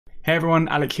Hey everyone,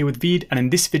 Alec here with Veed, and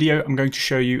in this video I'm going to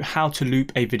show you how to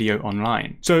loop a video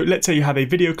online. So let's say you have a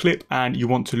video clip and you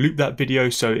want to loop that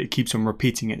video so it keeps on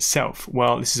repeating itself.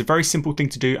 Well, this is a very simple thing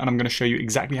to do, and I'm going to show you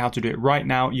exactly how to do it right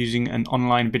now using an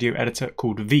online video editor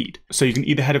called Veed. So you can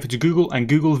either head over to Google and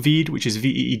Google Veed, which is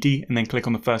V-E-E-D, and then click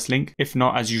on the first link. If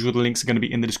not, as usual, the links are going to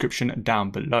be in the description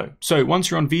down below. So once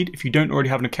you're on Veed, if you don't already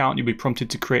have an account, you'll be prompted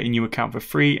to create a new account for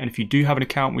free. And if you do have an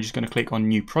account, we're just going to click on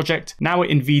New Project. Now we're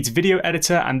in Veed's video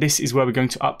editor, and this is where we're going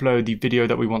to upload the video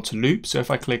that we want to loop. So if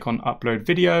I click on upload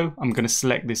video, I'm going to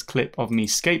select this clip of me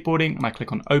skateboarding and I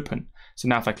click on open. So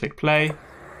now if I click play,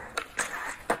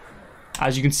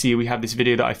 as you can see, we have this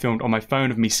video that I filmed on my phone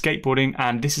of me skateboarding,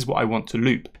 and this is what I want to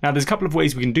loop. Now there's a couple of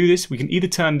ways we can do this. We can either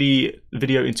turn the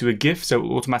video into a GIF, so it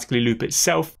will automatically loop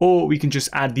itself, or we can just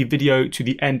add the video to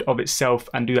the end of itself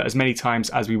and do that as many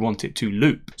times as we want it to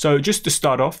loop. So just to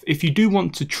start off, if you do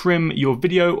want to trim your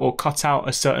video or cut out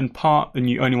a certain part and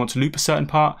you only want to loop a certain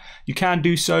part, you can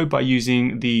do so by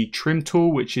using the trim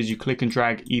tool, which is you click and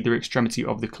drag either extremity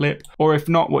of the clip. Or if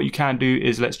not, what you can do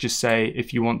is, let's just say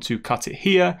if you want to cut it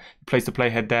here, place the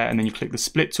playhead there, and then you click the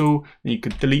split tool, and you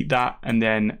could delete that and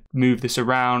then move this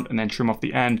around and then trim off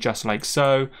the end just like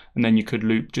so, and then you could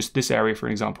loop just this area, for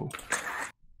example,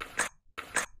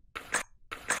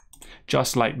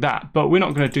 just like that. But we're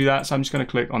not going to do that, so I'm just going to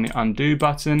click on the undo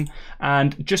button,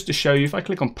 and just to show you, if I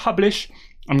click on publish,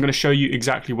 I'm going to show you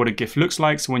exactly what a GIF looks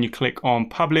like. So when you click on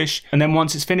publish, and then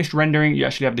once it's finished rendering, you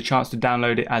actually have the chance to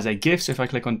download it as a GIF. So if I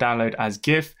click on download as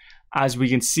GIF, as we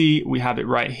can see, we have it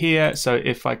right here. So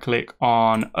if I click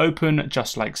on open,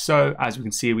 just like so, as we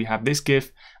can see, we have this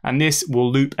GIF, and this will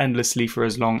loop endlessly for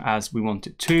as long as we want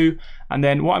it to. And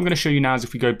then what I'm going to show you now is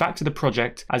if we go back to the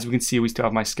project, as we can see, we still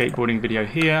have my skateboarding video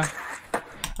here.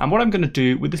 And what I'm going to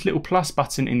do with this little plus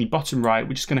button in the bottom right,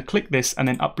 we're just going to click this and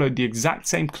then upload the exact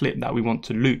same clip that we want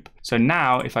to loop. So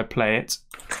now if I play it,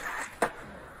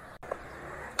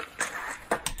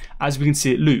 as we can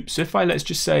see, it loops. So if let's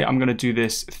just say I'm going to do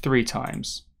this 3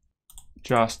 times,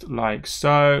 just like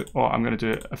so, or I'm going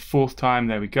to do it a 4th time,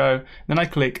 there we go. Then I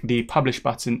click the publish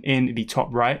button in the top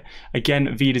right.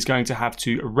 Again, Veed is going to have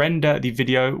to render the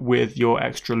video with your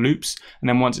extra loops. And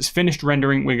then once it's finished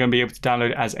rendering, we're going to be able to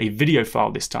download it as a video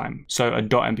file this time. So a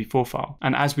 .mp4 file.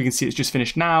 And as we can see, it's just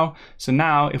finished now. So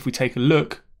now if we take a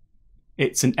look,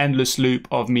 it's an endless loop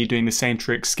of me doing the same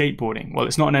trick skateboarding. Well,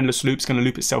 it's not an endless loop, it's going to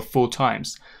loop itself 4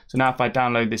 times. So now if I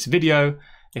download this video,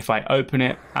 if I open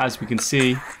it, as we can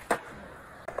see,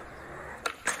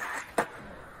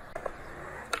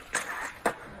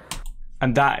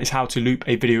 and that is how to loop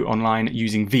a video online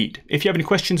using Veed. If you have any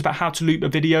questions about how to loop a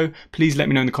video, please let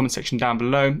me know in the comment section down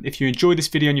below. If you enjoyed this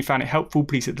video and you found it helpful,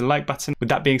 please hit the like button. With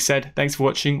that being said, thanks for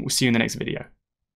watching. We'll see you in the next video.